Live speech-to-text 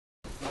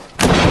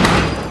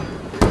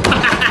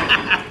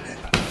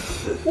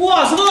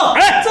哇，师傅，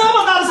哎，这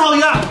么大的草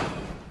鱼啊！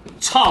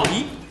草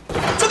鱼，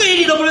这个鱼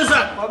你都不认识？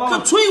这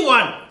脆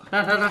碗，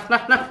来，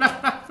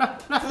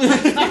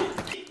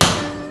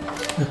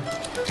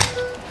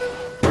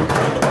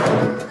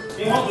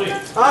棉花水，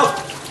好，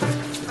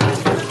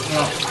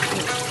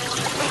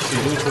水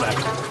就会出来。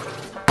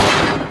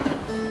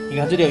你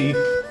看这条鱼，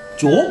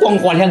脚光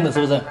滑亮的，是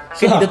不是？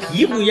跟你的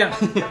皮肤一样。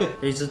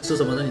哎，吃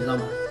什么的你知道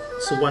吗？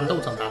吃豌豆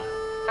长大的。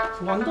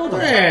豌豆的。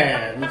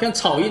对，你看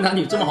草鱼哪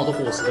里有这么好的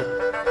伙食？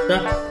对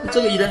吧？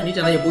这个鱼呢，你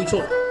讲的也不会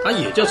错，它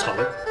也叫草鱼。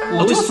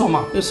我就说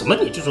嘛，什么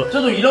你就说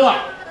这种鱼肉啊，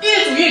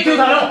越煮越 Q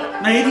弹肉。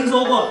没听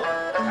说过。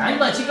赶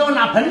紧去给我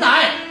拿盆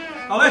来。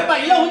好嘞，把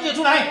鱼肉分解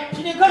出来。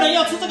今天客人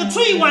要吃这个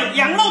脆碗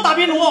羊肉打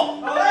边炉哦。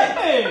好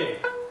嘞，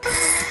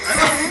来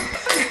吧。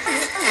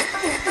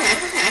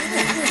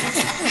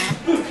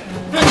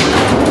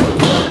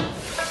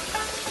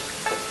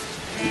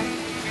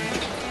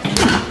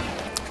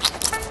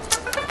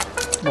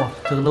哇，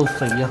这个肉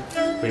肥呀，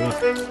肥吗？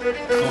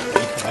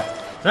好，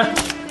来，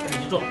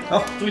你去做，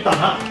好，注意打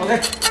它。OK，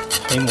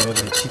 黑膜有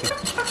点气感。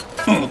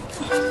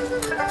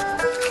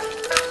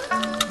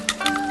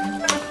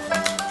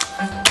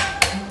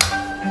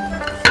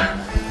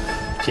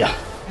这样，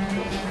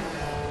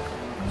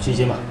新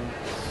鲜吗？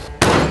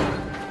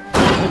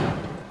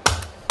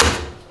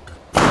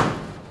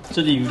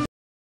这里鱼。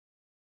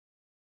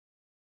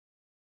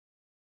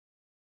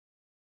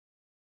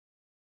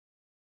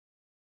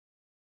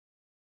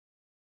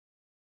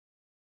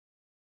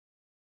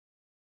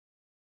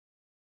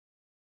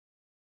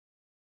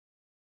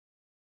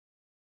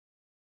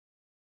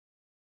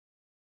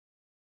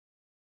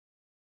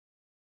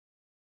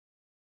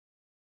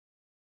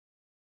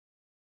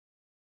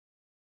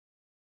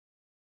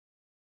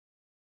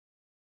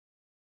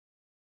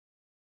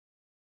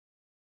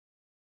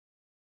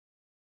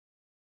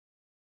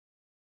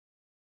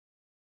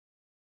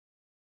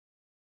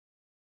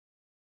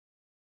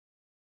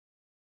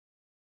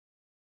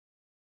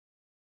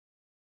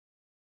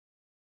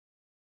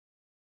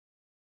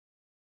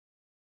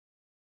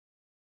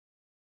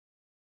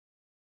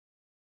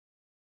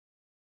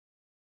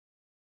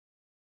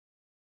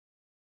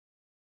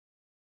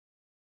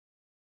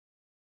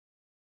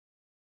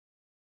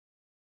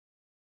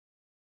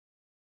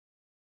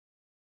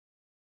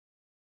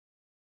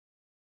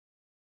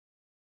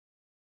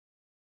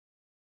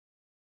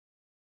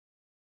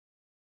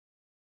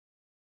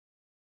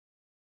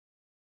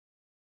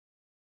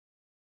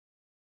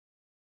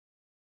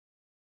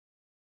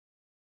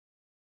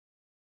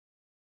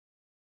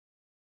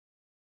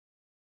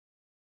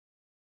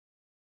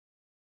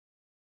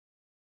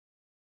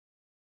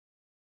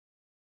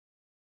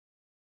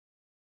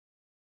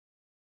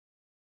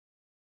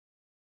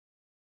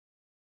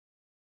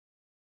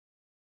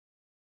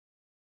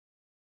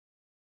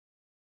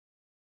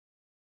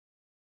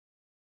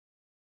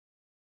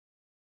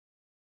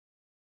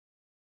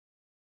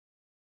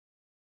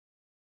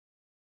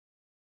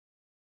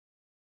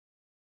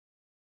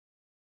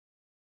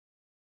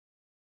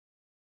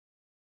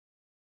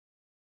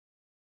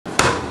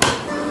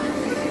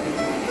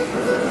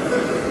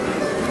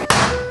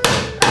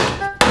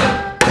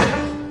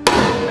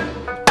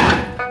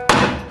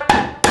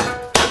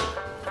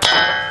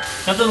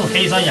像这种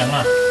黑山羊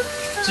啊，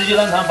直接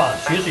让它把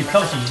血水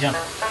漂洗一下，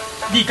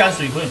沥干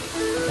水分，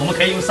我们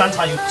可以用山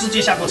茶油直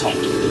接下锅炒。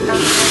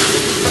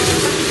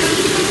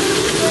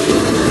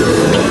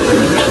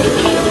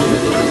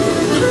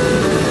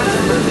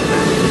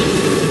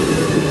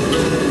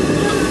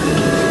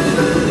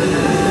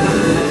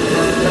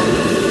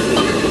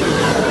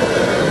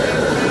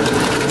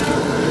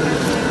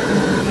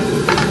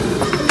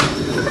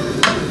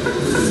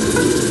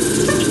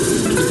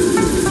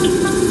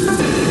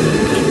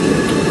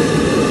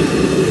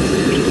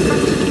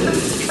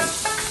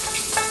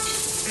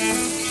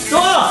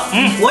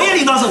我也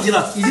领到手机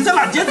了，已经在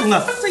软件中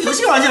了。这游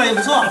戏玩起来也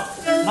不错。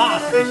那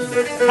是开心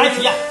的，开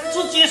题呀，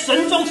直接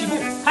神装起步，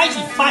开启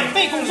100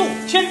倍攻速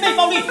，1000倍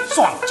爆率，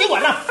爽就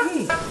完了。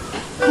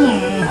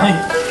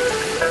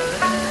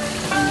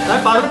来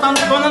把这个汤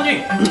端上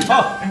去。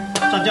好，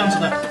蘸酱吃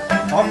的。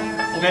好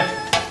 ，OK。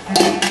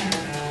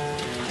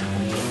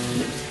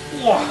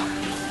哇，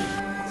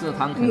这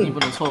汤肯定不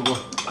能错过。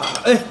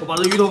哎，我把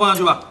这鱼头放上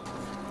去吧。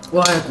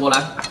哇，果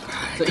然。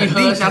这一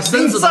喝下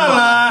身子上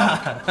啊！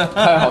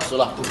太好吃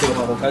了。这个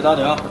我开大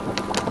点啊！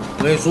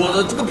我跟你说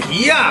的，这个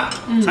皮呀，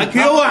才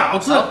Q 啊，好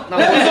吃。那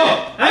我没错，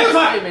还有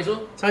菜，美叔，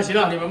菜齐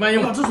了，你们慢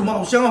用。哇，这什么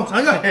好香哦，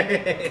尝一下。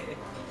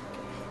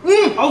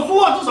好酥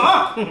啊，这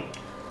啥？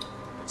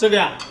这个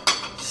呀，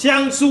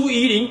香酥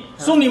鱼鳞，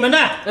送你们的。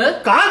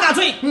嘎嘎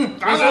脆，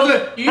嘎嘎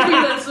脆。鱼皮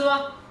能吃吗？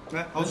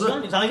来，好吃，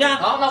你尝一下。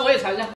好，那我也尝一下。